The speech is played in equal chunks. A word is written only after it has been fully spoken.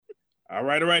All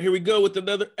right, here we go with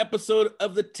another episode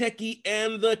of The Techie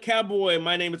and the Cowboy.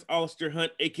 My name is Alistair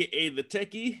Hunt, aka The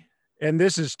Techie. And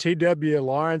this is T.W.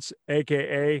 Lawrence,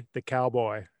 aka The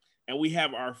Cowboy. And we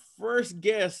have our first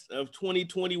guest of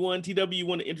 2021. TW, you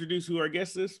want to introduce who our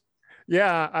guest is?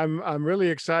 Yeah, I'm really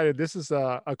excited. This is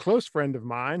a close friend of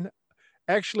mine.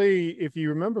 Actually, if you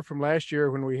remember from last year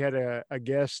when we had a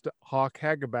guest, Hawk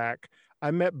Hageback,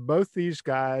 I met both these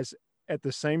guys at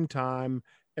the same time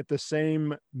at the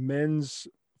same men's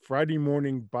Friday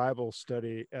morning Bible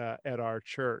study at our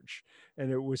church. And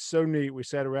it was so neat. We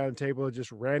sat around a table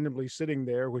just randomly sitting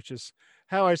there, which is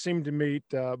how I seem to meet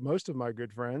most of my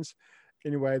good friends.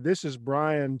 Anyway, this is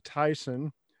Bryan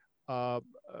Tyson, uh,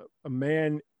 a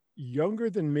man younger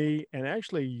than me and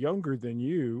actually younger than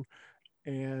you,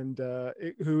 and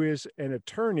who is an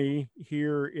attorney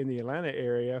here in the Atlanta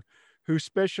area who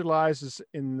specializes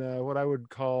in what I would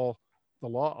call the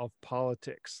law of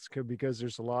politics, because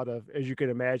there's a lot of, as you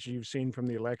can imagine, you've seen from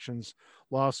the elections,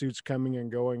 lawsuits coming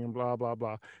and going and blah, blah,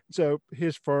 blah. So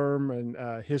his firm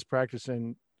and his practice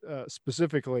and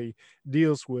specifically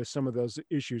deals with some of those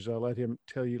issues. I'll let him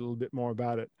tell you a little bit more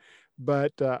about it.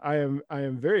 But I am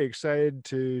very excited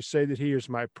to say that he is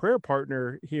my prayer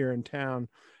partner here in town,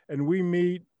 and we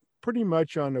meet pretty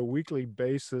much on a weekly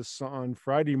basis on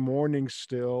Friday mornings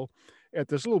still at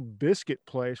this little biscuit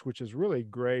place, which is really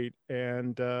great.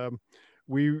 And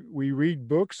we read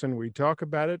books and we talk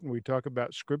about it and we talk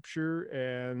about scripture,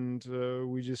 and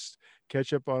we just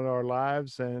catch up on our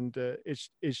lives, and it's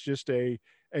just a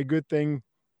good thing.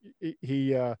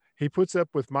 He puts up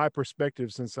with my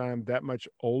perspective since I'm that much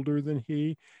older than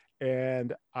he,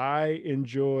 and I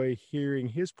enjoy hearing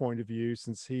his point of view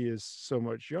since he is so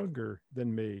much younger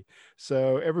than me.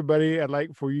 So everybody, I'd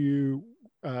like for you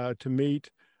to meet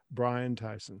Bryan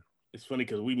Tyson. It's funny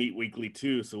because we meet weekly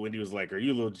too. So Wendy was like, "Are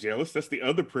you a little jealous? That's the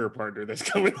other prayer partner that's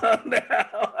coming on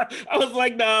now." I was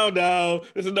like, no,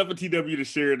 there's enough of TW to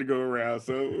share to go around.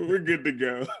 So we're good to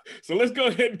go. So let's go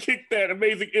ahead and kick that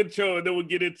amazing intro, and then we'll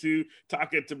get into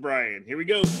talking to Bryan. Here we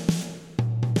go.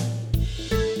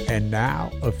 And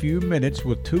now, a few minutes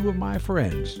with two of my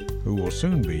friends who will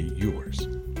soon be yours,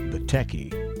 the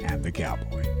Techie and the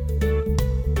Cowboy.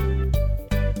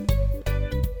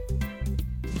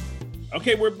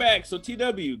 Okay, we're back. So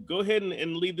TW, go ahead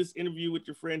and leave this interview with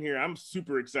your friend here. I'm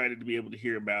super excited to be able to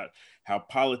hear about how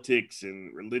politics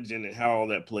and religion and how all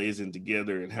that plays in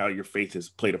together and how your faith has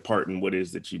played a part in what it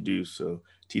is that you do. So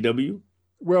TW?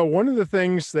 Well, one of the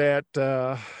things that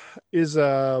is,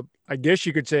 I guess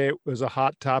you could say it was a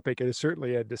hot topic, and it's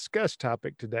certainly a discussed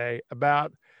topic today,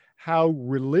 about how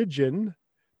religion,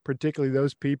 particularly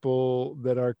those people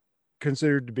that are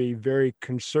considered to be very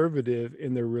conservative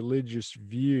in their religious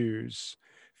views,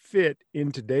 fit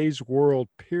in today's world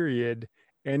period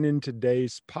and in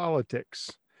today's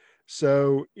politics.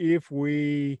 So if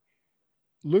we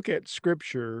look at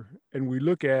scripture and we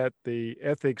look at the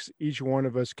ethics each one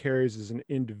of us carries as an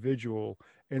individual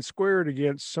and square it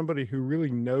against somebody who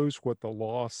really knows what the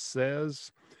law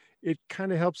says, it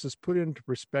kind of helps us put into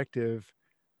perspective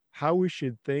how we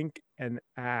should think and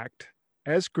act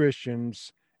as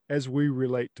Christians as we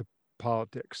relate to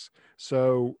politics.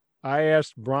 So I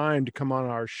asked Bryan to come on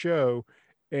our show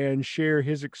and share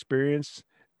his experience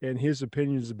and his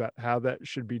opinions about how that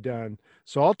should be done.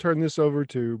 So I'll turn this over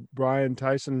to Bryan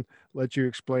Tyson, let you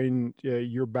explain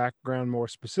your background more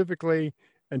specifically,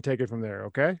 and take it from there,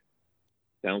 okay?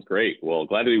 Sounds great. Well,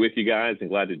 glad to be with you guys and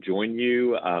glad to join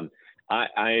you. As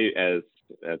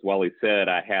Wally said,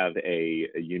 I have a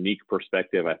unique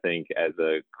perspective, I think, as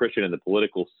a Christian in the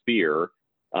political sphere.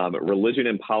 Religion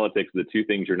and politics are the two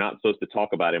things you're not supposed to talk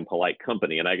about in polite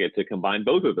company, and I get to combine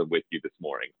both of them with you this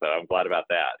morning. So I'm glad about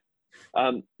that.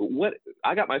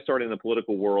 I got my start in the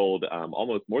political world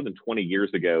almost more than 20 years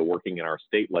ago, working in our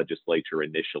state legislature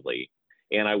initially.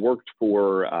 And I worked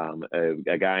for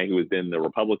a guy who was then the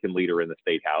Republican leader in the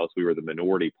state house. We were the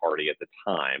minority party at the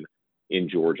time in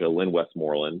Georgia, Lynn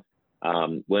Westmoreland.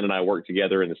 Lynn and I worked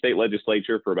together in the state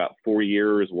legislature for about 4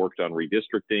 years, worked on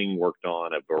redistricting, worked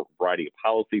on a variety of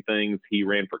policy things. He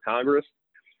ran for Congress.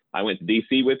 I went to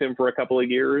D.C. with him for a couple of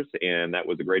years, and that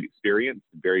was a great experience.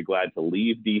 Very glad to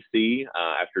leave D.C.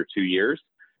 After 2 years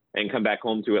and come back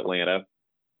home to Atlanta.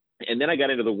 And then I got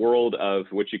into the world of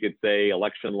what you could say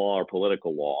election law or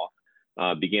political law.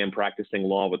 Began practicing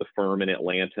law with a firm in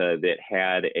Atlanta that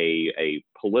had a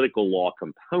political law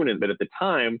component, but at the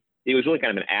time, it was really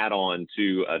kind of an add-on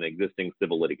to an existing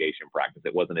civil litigation practice.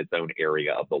 It wasn't its own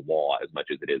area of the law as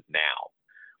much as it is now.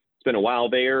 Spent a while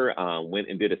there, went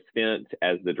and did a stint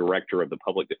as the director of the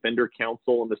Public Defender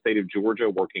Council in the state of Georgia,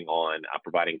 working on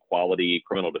providing quality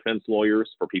criminal defense lawyers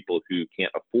for people who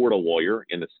can't afford a lawyer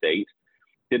in the state.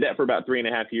 Did that for about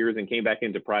 3.5 years and came back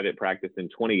into private practice in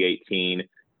 2018,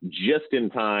 just in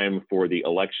time for the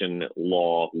election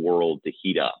law world to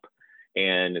heat up.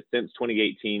 And since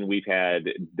 2018, we've had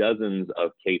dozens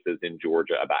of cases in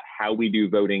Georgia about how we do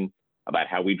voting, about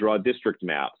how we draw district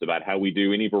maps, about how we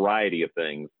do any variety of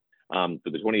things for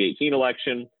the 2018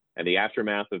 election and the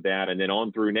aftermath of that, and then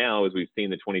on through now as we've seen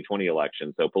the 2020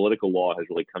 election. So political law has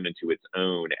really come into its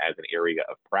own as an area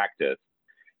of practice.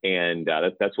 And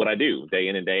that's what I do day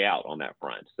in and day out on that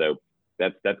front. So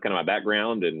that's kind of my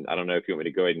background. And I don't know if you want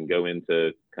me to go ahead and go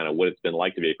into kind of what it's been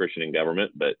like to be a Christian in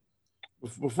government, but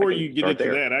before you get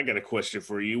into that, I got a question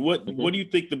for you. What Mm-hmm. What do you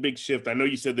think the big shift? I know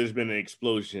you said there's been an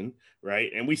explosion, right?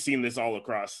 And we've seen this all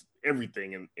across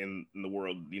everything in the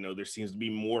world. You know, there seems to be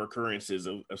more occurrences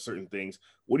of certain things.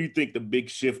 What do you think the big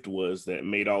shift was that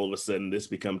made all of a sudden this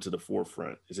become to the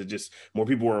forefront? Is it just more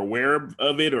people are aware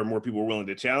of it, or more people are willing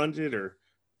to challenge it, or?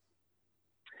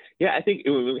 Yeah, I think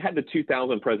when we had the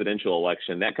 2000 presidential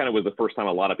election, that kind of was the first time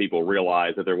a lot of people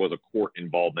realized that there was a court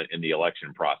involvement in the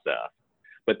election process.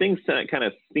 But things kind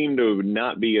of seemed to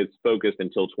not be as focused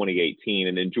until 2018.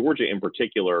 And in Georgia in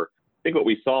particular, I think what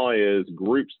we saw is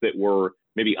groups that were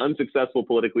maybe unsuccessful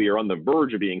politically or on the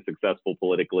verge of being successful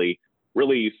politically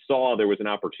really saw there was an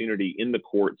opportunity in the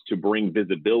courts to bring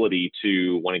visibility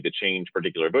to wanting to change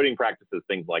particular voting practices,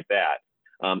 things like that.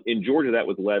 In Georgia, that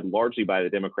was led largely by the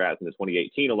Democrats in the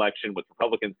 2018 election, with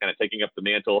Republicans kind of taking up the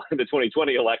mantle in the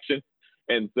 2020 election.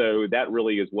 And so that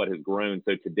really is what has grown.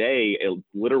 So today,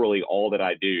 literally all that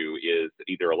I do is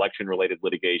either election-related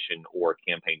litigation or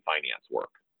campaign finance work.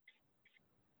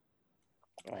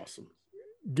 Awesome.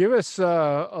 Give us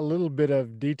a little bit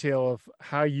of detail of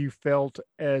how you felt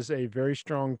as a very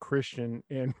strong Christian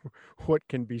in what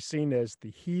can be seen as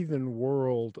the heathen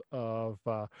world of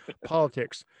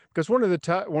politics. Because one of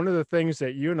the things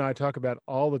that you and I talk about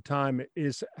all the time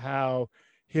is how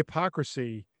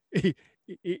hypocrisy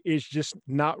is just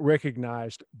not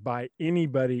recognized by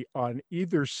anybody on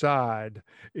either side.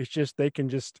 It's just they can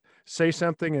just say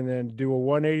something and then do a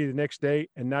 180 the next day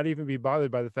and not even be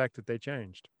bothered by the fact that they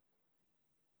changed.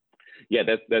 Yeah,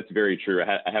 that's very true.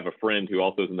 I have a friend who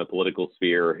also is in the political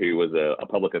sphere who was a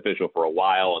public official for a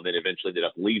while and then eventually ended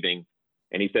up leaving.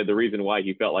 And he said the reason why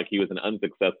he felt like he was an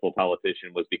unsuccessful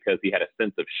politician was because he had a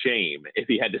sense of shame if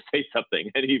he had to say something.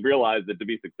 And he realized that to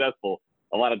be successful,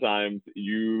 a lot of times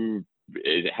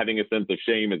having a sense of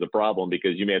shame is a problem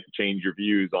because you may have to change your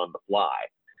views on the fly.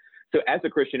 So as a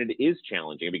Christian, it is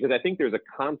challenging because I think there's a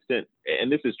constant, and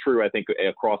this is true, I think,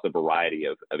 across a variety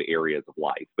of areas of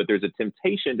life, but there's a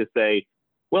temptation to say,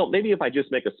 well, maybe if I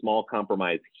just make a small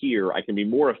compromise here, I can be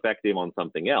more effective on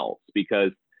something else.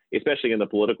 Because especially in the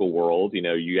political world, you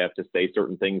know, you have to say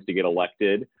certain things to get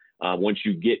elected. Once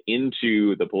you get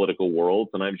into the political world,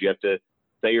 sometimes you have to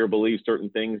say or believe certain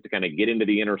things to kind of get into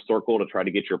the inner circle to try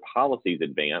to get your policies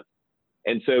advanced.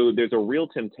 And so there's a real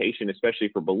temptation, especially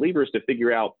for believers, to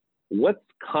figure out what's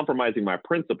compromising my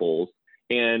principles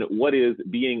and what is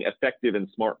being effective and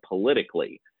smart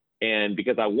politically. And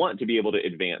because I want to be able to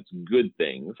advance good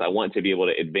things, I want to be able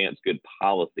to advance good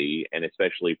policy, and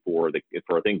especially for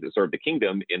things that serve the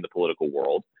kingdom in the political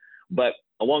world. But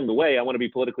along the way, I want to be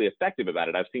politically effective about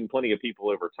it. I've seen plenty of people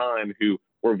over time who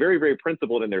were very, very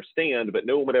principled in their stand, but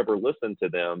no one would ever listen to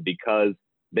them because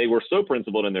they were so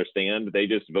principled in their stand, they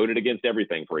just voted against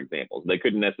everything, for example. They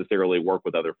couldn't necessarily work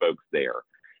with other folks there.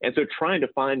 And so trying to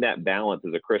find that balance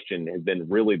as a Christian has been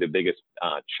really the biggest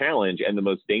challenge and the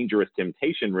most dangerous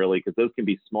temptation, really, because those can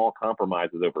be small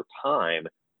compromises over time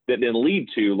that then lead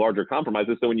to larger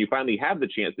compromises. So when you finally have the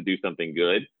chance to do something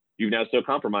good, you've now so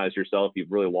compromised yourself,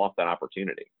 you've really lost that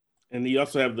opportunity. And you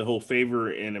also have the whole favor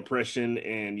and impression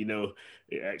and, you know,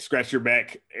 scratch your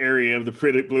back area of the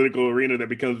political arena that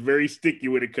becomes very sticky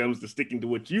when it comes to sticking to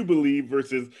what you believe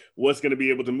versus what's going to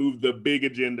be able to move the big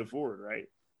agenda forward, right?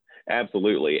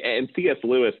 Absolutely. And C.S.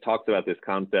 Lewis talks about this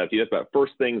concept. He talks about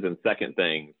first things and second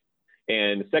things.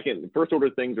 And first order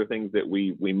things are things that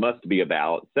we must be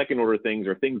about. Second order things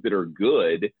are things that are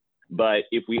good. But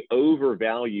if we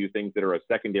overvalue things that are of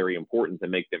secondary importance and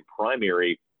make them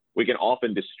primary, we can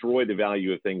often destroy the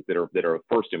value of things that are of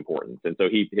first importance. And so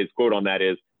his quote on that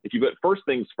is, if you put first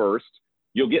things first,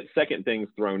 you'll get second things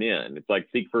thrown in. It's like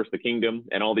seek first the kingdom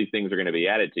and all these things are going to be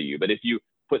added to you. But if you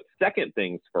put second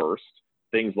things first,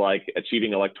 things like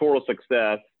achieving electoral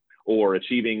success or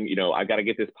achieving, you know, I've got to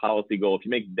get this policy goal. If you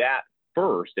make that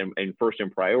first and first in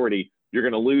priority, you're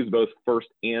going to lose both first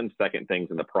and second things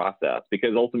in the process,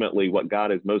 because ultimately what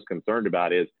God is most concerned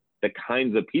about is the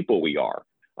kinds of people we are.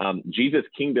 Jesus'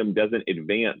 kingdom doesn't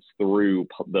advance through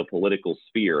the political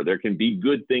sphere. There can be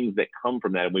good things that come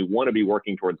from that, and we want to be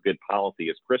working towards good policy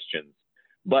as Christians.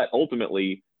 But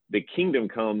ultimately, the kingdom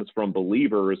comes from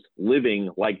believers living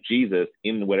like Jesus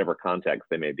in whatever context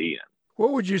they may be in.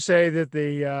 What would you say that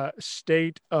the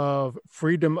state of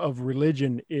freedom of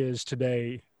religion is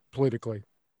today politically?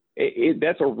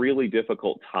 That's a really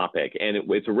difficult topic. And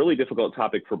it's a really difficult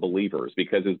topic for believers,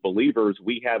 because as believers,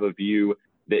 we have a view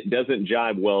that doesn't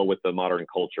jive well with the modern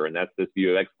culture. And that's this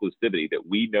view of exclusivity, that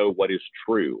we know what is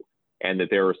true and that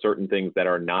there are certain things that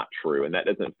are not true. And that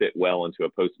doesn't fit well into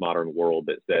a postmodern world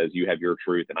that says you have your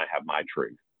truth and I have my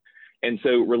truth. And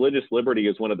so religious liberty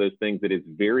is one of those things that is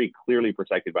very clearly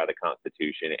protected by the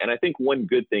Constitution. And I think one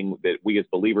good thing that we as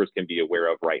believers can be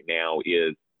aware of right now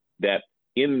is that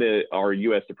in our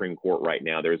U.S. Supreme Court right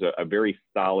now, there's a very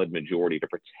solid majority to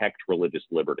protect religious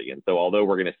liberty. And so although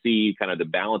we're going to see kind of the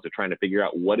balance of trying to figure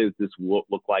out what does this look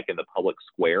like in the public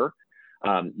square,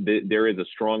 there is a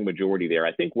strong majority there.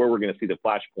 I think where we're going to see the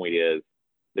flashpoint is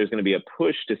there's going to be a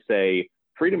push to say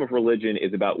freedom of religion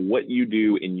is about what you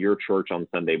do in your church on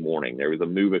Sunday morning. There was a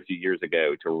move a few years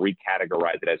ago to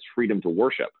recategorize it as freedom to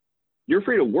worship. You're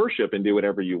free to worship and do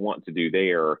whatever you want to do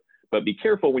there, but be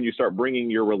careful when you start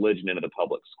bringing your religion into the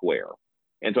public square.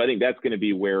 And so I think that's going to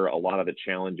be where a lot of the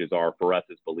challenges are for us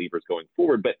as believers going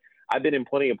forward. But I've been in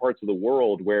plenty of parts of the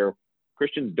world where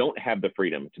Christians don't have the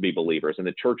freedom to be believers, and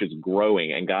the church is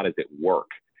growing and God is at work.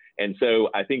 And so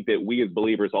I think that we as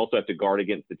believers also have to guard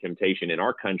against the temptation in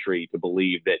our country to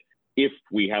believe that if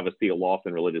we see a loss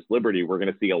in religious liberty, we're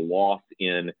going to see a loss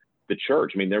in the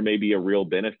church. I mean, there may be a real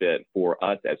benefit for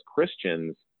us as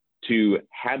Christians to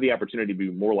have the opportunity to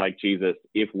be more like Jesus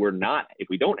if we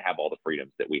don't have all the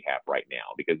freedoms that we have right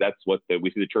now, because that's what we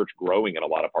see the church growing in a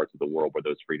lot of parts of the world where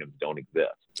those freedoms don't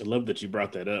exist. I love that you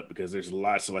brought that up, because there's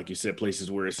lots of, like you said, places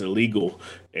where it's illegal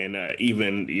and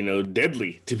even,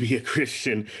 deadly to be a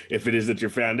Christian if it is that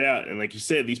you're found out. And like you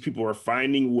said, these people are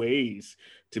finding ways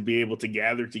to be able to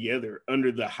gather together under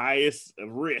the highest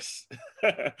of risks.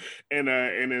 and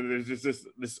then there's just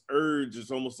this urge.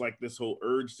 It's almost like this whole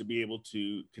urge to be able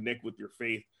to connect with your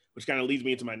faith, which kind of leads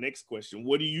me into my next question.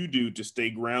 What do you do to stay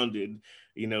grounded?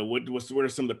 What are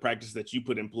some of the practices that you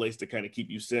put in place to kind of keep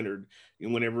you centered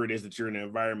and whenever it is that you're in an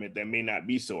environment that may not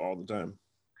be so all the time?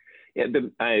 Yeah,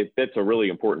 that's a really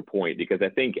important point, because I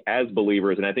think as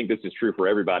believers, and I think this is true for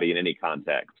everybody in any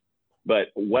context, but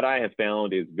what I have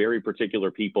found is very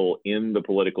particular people in the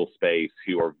political space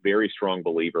who are very strong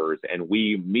believers, and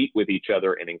we meet with each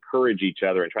other and encourage each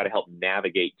other and try to help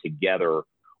navigate together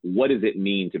what does it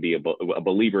mean to be a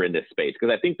believer in this space.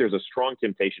 Because I think there's a strong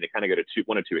temptation to kind of go to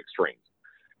one of two extremes.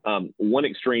 One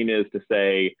extreme is to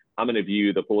say, I'm going to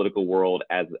view the political world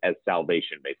as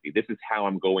salvation, basically. This is how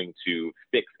I'm going to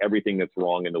fix everything that's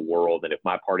wrong in the world, and if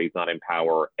my party's not in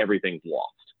power, everything's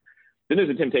lost. Then there's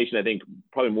a temptation, I think,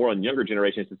 probably more on younger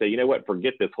generations to say, you know what,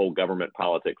 forget this whole government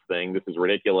politics thing. This is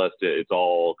ridiculous. It's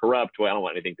all corrupt. Well, I don't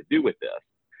want anything to do with this.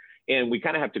 And we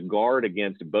kind of have to guard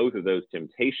against both of those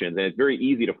temptations. And it's very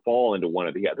easy to fall into one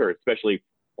or the other, especially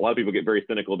a lot of people get very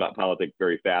cynical about politics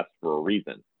very fast for a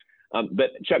reason.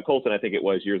 But Chuck Colson, I think it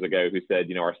was years ago, who said,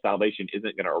 our salvation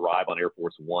isn't going to arrive on Air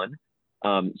Force One.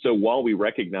 So while we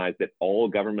recognize that all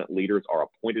government leaders are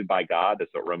appointed by God,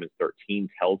 that's what Romans 13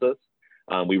 tells us,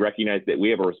 we recognize that we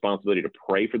have a responsibility to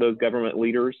pray for those government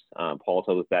leaders. Paul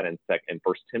tells us that in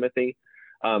 1 Timothy.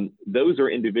 Those are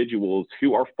individuals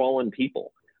who are fallen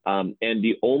people. And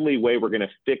the only way we're going to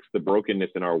fix the brokenness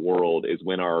in our world is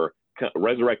when our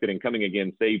resurrected and coming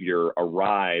again Savior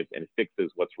arrives and fixes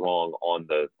what's wrong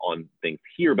on things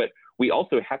here. But we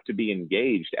also have to be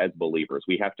engaged as believers.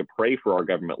 We have to pray for our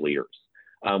government leaders.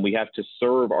 We have to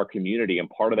serve our community, and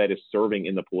part of that is serving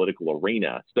in the political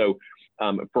arena. So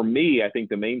for me, I think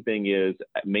the main thing is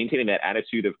maintaining that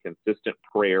attitude of consistent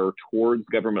prayer towards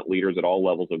government leaders at all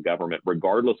levels of government,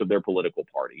 regardless of their political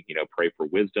party. Pray for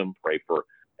wisdom, pray for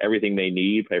everything they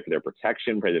need, pray for their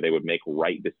protection, pray that they would make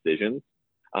right decisions.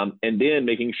 And then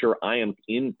making sure I am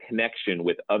in connection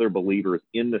with other believers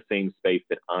in the same space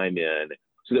that I'm in,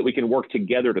 so that we can work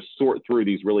together to sort through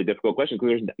these really difficult questions,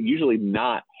 because there's usually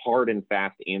not hard and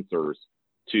fast answers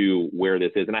to where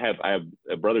this is. And I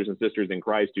have brothers and sisters in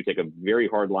Christ who take a very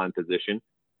hard line position,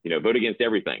 vote against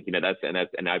everything,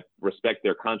 and I respect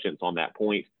their conscience on that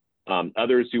point.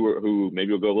 Others who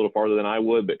maybe will go a little farther than I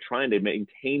would, but trying to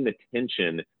maintain the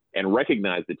tension and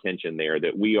recognize the tension there,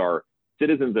 that we are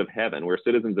citizens of heaven. We're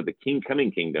citizens of the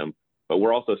coming kingdom, but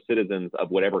we're also citizens of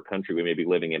whatever country we may be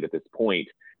living in at this point.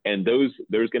 And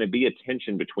there's going to be a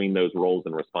tension between those roles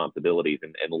and responsibilities,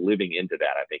 and living into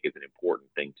that, I think, is an important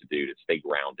thing to do to stay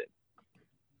grounded.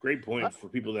 Great point for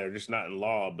people that are just not in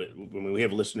law, but when we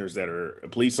have listeners that are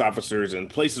police officers and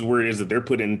places where it is that they're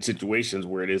put in situations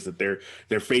where it is that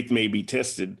their faith may be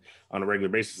tested on a regular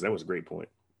basis. That was a great point.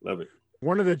 Love it.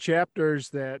 One of the chapters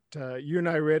that you and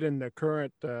I read in the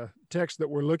current text that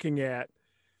we're looking at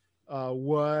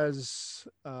was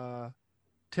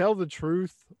tell the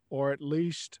truth, or at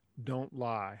least don't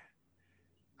lie.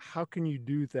 How can you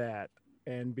do that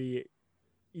and be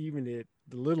even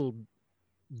a little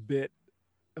bit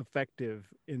effective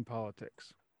in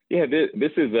politics? Yeah, this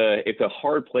is it's a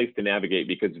hard place to navigate,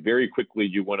 because very quickly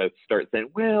you want to start saying,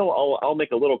 well, I'll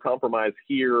make a little compromise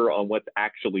here on what's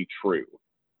actually true.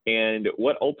 And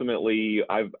what ultimately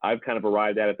I've kind of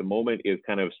arrived at the moment is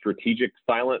kind of strategic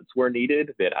silence where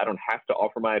needed, that I don't have to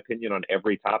offer my opinion on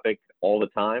every topic all the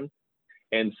time.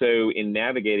 And so in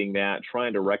navigating that,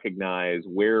 trying to recognize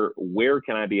where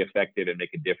can I be effective and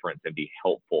make a difference and be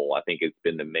helpful, I think it's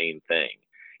been the main thing.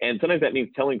 And sometimes that means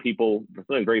telling people,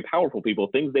 sometimes very powerful people,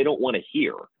 things they don't want to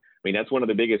hear. I mean, that's one of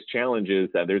the biggest challenges.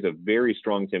 There's a very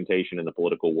strong temptation in the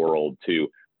political world to,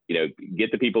 get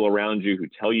the people around you who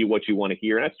tell you what you want to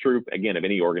hear. And that's true, again, of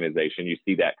any organization. You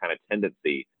see that kind of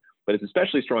tendency. But it's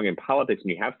especially strong in politics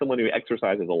when you have someone who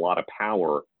exercises a lot of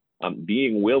power,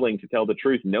 being willing to tell the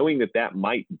truth, knowing that that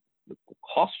might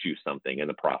cost you something in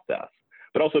the process,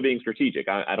 but also being strategic.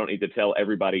 I don't need to tell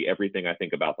everybody everything I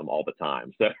think about them all the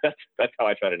time. So that's how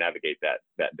I try to navigate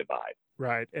that divide.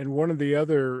 Right. And one of the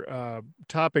other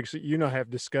topics that have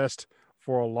discussed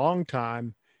for a long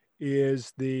time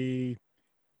is the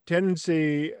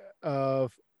tendency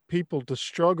of people to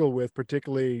struggle with,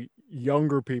 particularly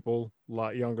younger people, a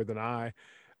lot younger than I,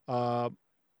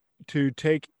 to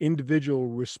take individual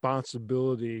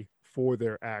responsibility for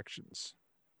their actions,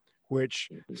 which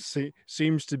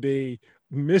seems to be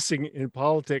missing in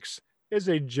politics as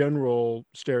a general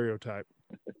stereotype.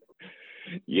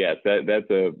 Yes,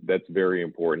 that's very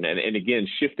important. And again,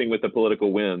 shifting with the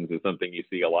political winds is something you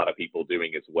see a lot of people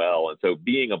doing as well. And so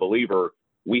being a believer,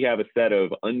 we have a set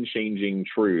of unchanging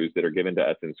truths that are given to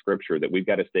us in Scripture that we've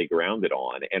got to stay grounded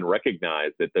on and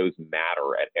recognize that those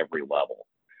matter at every level.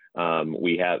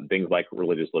 We have things like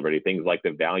religious liberty, things like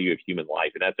the value of human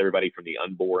life, and that's everybody from the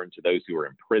unborn to those who are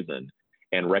in prison,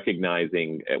 and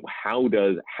recognizing how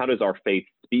does our faith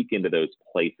speak into those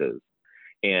places,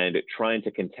 and trying to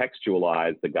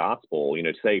contextualize the gospel,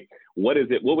 to say, what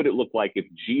would it look like if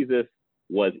Jesus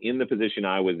was in the position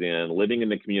I was in, living in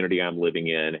the community I'm living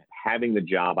in, having the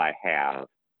job I have?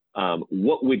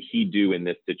 What would he do in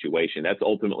this situation? That's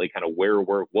ultimately kind of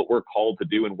what we're called to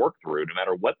do and work through, no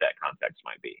matter what that context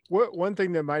might be. One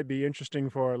thing that might be interesting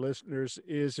for our listeners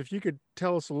is if you could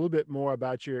tell us a little bit more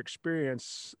about your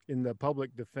experience in the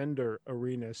public defender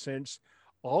arena, since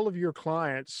all of your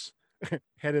clients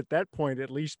had at that point at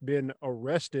least been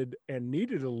arrested and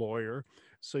needed a lawyer.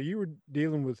 So you were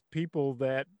dealing with people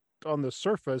that on the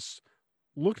surface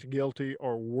looked guilty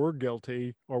or were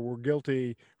guilty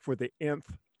for the nth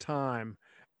time.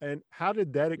 And how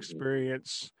did that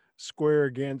experience square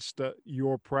against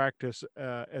your practice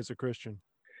as a Christian?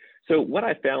 So what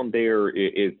I found there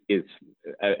is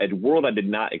a world I did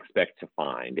not expect to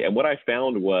find. And what I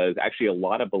found was actually a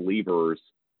lot of believers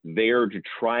there to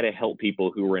try to help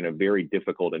people who were in a very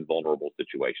difficult and vulnerable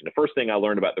situation. The first thing I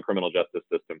learned about the criminal justice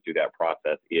system through that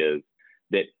process is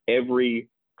that every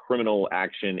criminal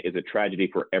action is a tragedy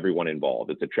for everyone involved.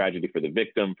 It's a tragedy for the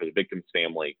victim, for the victim's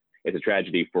family. It's a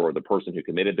tragedy for the person who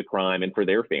committed the crime and for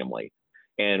their family.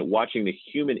 And watching the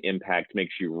human impact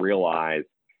makes you realize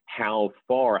how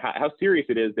serious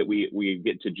it is that we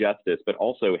get to justice, but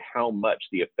also how much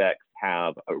the effects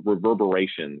have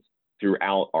reverberations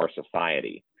throughout our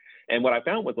society. And what I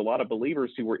found was a lot of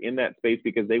believers who were in that space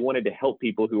because they wanted to help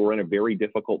people who were in a very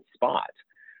difficult spot.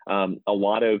 A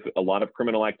lot of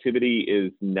criminal activity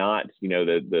is not,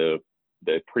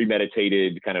 the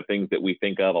premeditated kind of things that we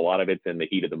think of. A lot of it's in the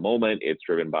heat of the moment. It's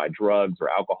driven by drugs or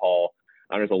alcohol.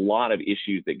 There's a lot of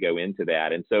issues that go into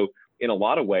that. And so in a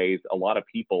lot of ways, a lot of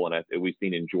people, and we've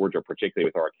seen in Georgia, particularly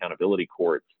with our accountability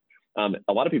courts,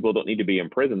 a lot of people don't need to be in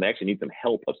prison. They actually need some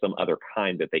help of some other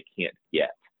kind that they can't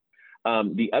get.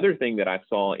 The other thing that I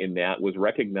saw in that was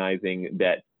recognizing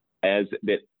that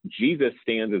Jesus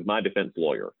stands as my defense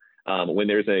lawyer.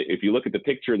 If you look at the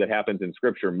picture that happens in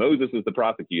Scripture, Moses is the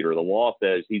prosecutor. The law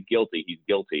says he's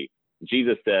guilty.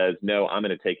 Jesus says, no, I'm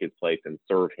going to take his place and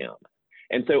serve him.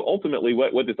 And so ultimately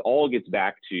what this all gets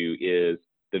back to is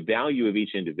the value of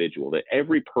each individual, that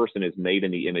every person is made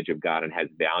in the image of God and has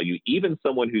value, even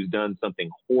someone who's done something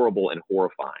horrible and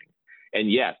horrifying. And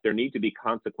yes, there need to be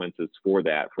consequences for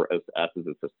that for us as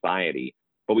a society.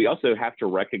 But we also have to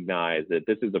recognize that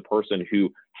this is a person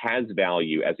who has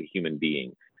value as a human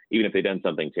being. even if they've done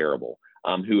something terrible,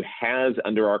 who has,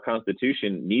 under our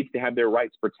Constitution, needs to have their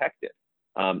rights protected.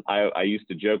 I used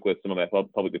to joke with some of my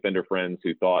public defender friends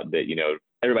who thought that,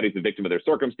 everybody's a victim of their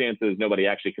circumstances. Nobody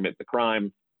actually commits a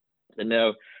crime. And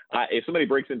no, if somebody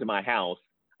breaks into my house,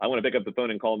 I want to pick up the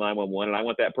phone and call 911, and I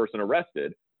want that person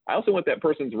arrested. I also want that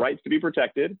person's rights to be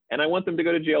protected, and I want them to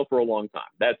go to jail for a long time.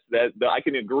 I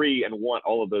can agree and want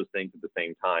all of those things at the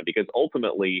same time, because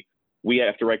ultimately we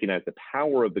have to recognize the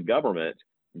power of the government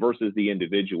versus the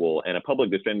individual. And a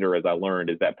public defender, as I learned,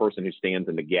 is that person who stands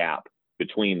in the gap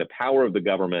between the power of the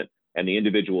government and the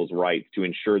individual's rights to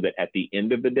ensure that at the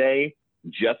end of the day,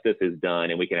 justice is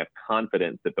done and we can have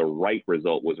confidence that the right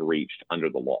result was reached under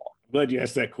the law. Glad you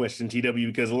asked that question, TW,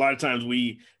 because a lot of times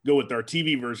we go with our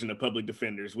TV version of public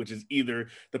defenders, which is either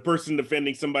the person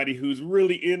defending somebody who's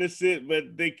really innocent,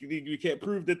 but you can't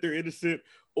prove that they're innocent,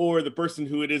 or the person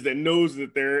who it is that knows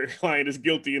that their client is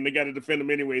guilty and they got to defend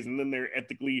them anyways, and then they're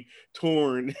ethically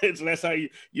torn. So that's how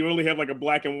you only have like a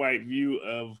black and white view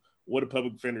of what a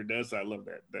public defender does. So I love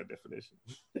that definition.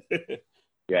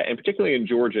 Yeah, and particularly in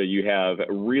Georgia, you have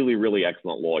really, really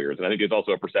excellent lawyers. And I think there's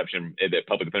also a perception that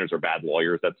public defenders are bad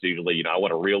lawyers. That's usually, I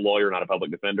want a real lawyer, not a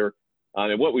public defender.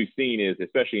 And what we've seen is,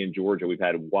 especially in Georgia, we've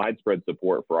had widespread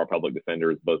support for our public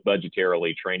defenders, both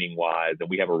budgetarily, training-wise, and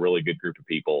we have a really good group of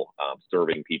people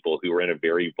serving people who are in a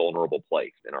very vulnerable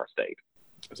place in our state.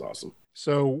 That's awesome.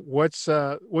 So what's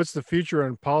the future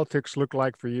in politics look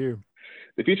like for you?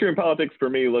 The future in politics for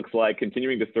me looks like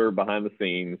continuing to serve behind the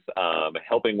scenes,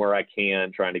 helping where I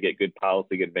can, trying to get good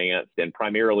policy advanced, and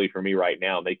primarily for me right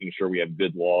now, making sure we have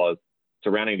good laws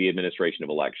surrounding the administration of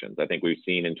elections. I think we've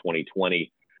seen in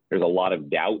 2020, there's a lot of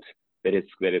doubt that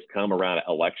has come around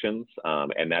elections,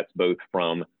 and that's both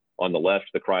from, on the left,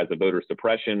 the cries of voter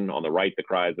suppression, on the right, the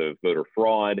cries of voter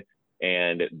fraud.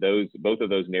 And both of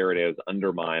those narratives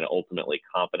undermine ultimately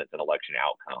confidence in election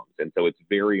outcomes. And so it's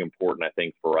very important, I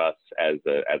think, for us as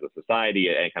a society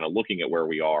and kind of looking at where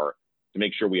we are to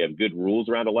make sure we have good rules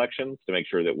around elections, to make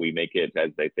sure that we make it, as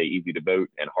they say, easy to vote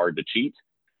and hard to cheat.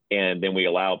 And then we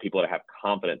allow people to have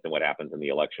confidence in what happens in the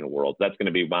election world. That's going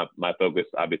to be my focus,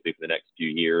 obviously, for the next few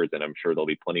years. And I'm sure there'll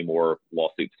be plenty more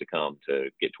lawsuits to come to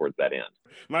get towards that end.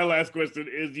 My last question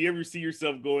is, do you ever see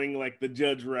yourself going like the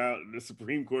judge route, the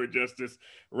Supreme Court justice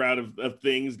route of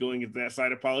things, going into that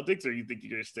side of politics? Or you think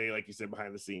you're going to stay, like you said,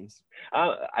 behind the scenes?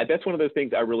 That's one of those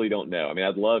things I really don't know. I mean,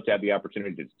 I'd love to have the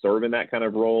opportunity to serve in that kind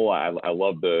of role. I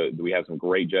love we have some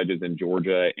great judges in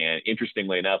Georgia. And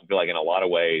interestingly enough, I feel like in a lot of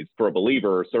ways, for a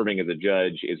believer, serving as a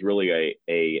judge is really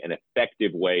an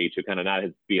effective way to kind of not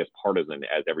be as partisan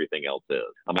as everything else is.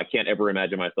 I can't ever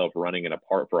imagine myself running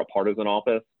for a partisan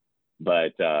office,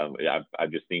 but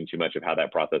I've just seen too much of how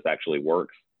that process actually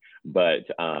works. But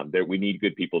we need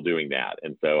good people doing that.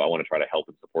 And so I want to try to help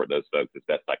and support those folks as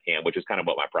best I can, which is kind of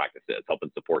what my practice is, helping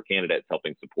support candidates,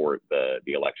 helping support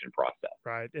the election process.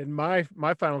 Right. And my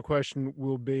final question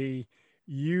will be,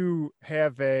 you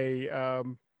have a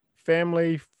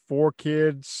family, 4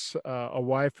 kids, a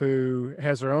wife who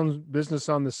has her own business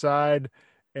on the side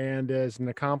and is an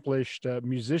accomplished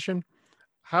musician.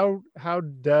 How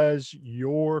does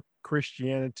your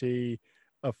Christianity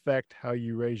affect how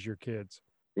you raise your kids?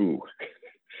 Ooh,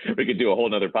 we could do a whole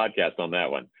nother podcast on that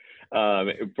one.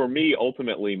 For me,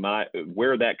 ultimately,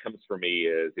 where that comes for me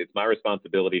is it's my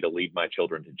responsibility to lead my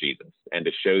children to Jesus and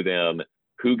to show them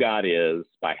who God is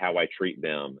by how I treat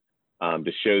them,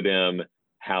 to show them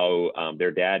how their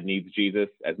dad needs Jesus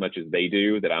as much as they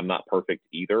do, that I'm not perfect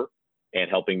either, and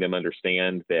helping them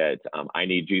understand that I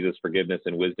need Jesus' forgiveness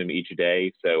and wisdom each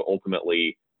day. So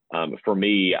ultimately, for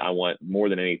me, I want more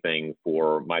than anything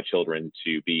for my children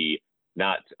to be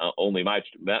not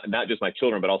just my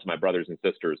children, but also my brothers and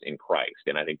sisters in Christ.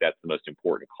 And I think that's the most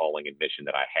important calling and mission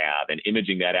that I have, and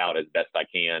imaging that out as best I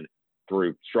can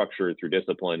through structure, through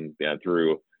discipline,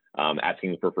 through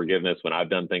asking for forgiveness when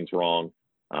I've done things wrong.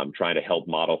 Trying to help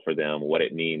model for them what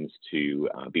it means to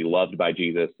be loved by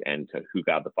Jesus and to who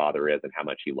God the Father is and how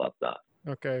much he loves us.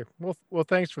 Okay. Well,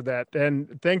 thanks for that.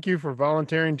 And thank you for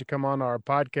volunteering to come on our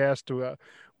podcast.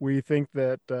 We think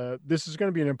that this is going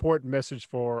to be an important message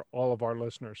for all of our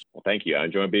listeners. Well, thank you. I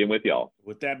enjoy being with y'all.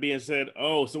 With that being said,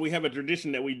 so we have a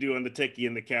tradition that we do on the Techie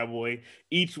and the Cowboy.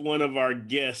 Each one of our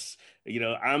guests,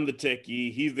 I'm the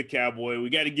Techie, he's the Cowboy. We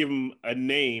got to give him a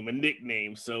name, a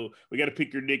nickname. So we got to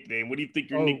pick your nickname. What do you think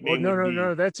your nickname would be?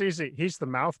 No, that's easy. He's the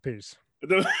mouthpiece.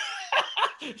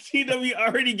 CW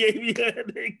already gave me a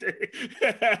nickname.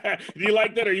 Do you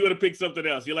like that, or you want to pick something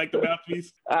else? You like the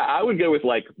mouthpiece? I would go with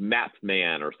like Map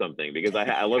Man or something, because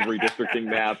I love redistricting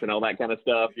maps and all that kind of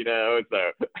stuff,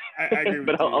 So I agree with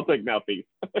but I'll take mouthpiece.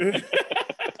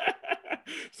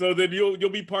 So then you'll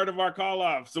be part of our call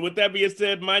off. So with that being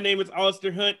said, my name is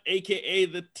Alistair Hunt, aka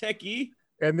the Techie.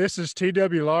 And this is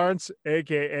T.W. Lawrence,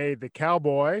 aka the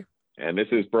Cowboy. And this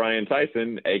is Bryan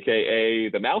Tyson, aka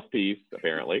the Mouthpiece,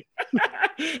 apparently.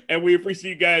 And we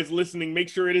appreciate you guys listening. Make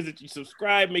sure it is that you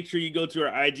subscribe. Make sure you go to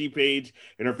our IG page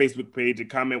and our Facebook page and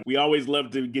comment. We always love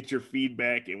to get your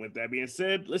feedback. And with that being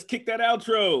said, let's kick that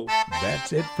outro.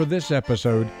 That's it for this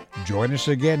episode. Join us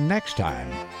again next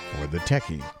time for The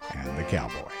Techie and the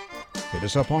Cowboy. Hit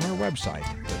us up on our website,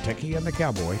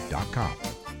 thetechieandthecowboy.com.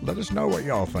 Let us know what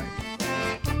y'all think.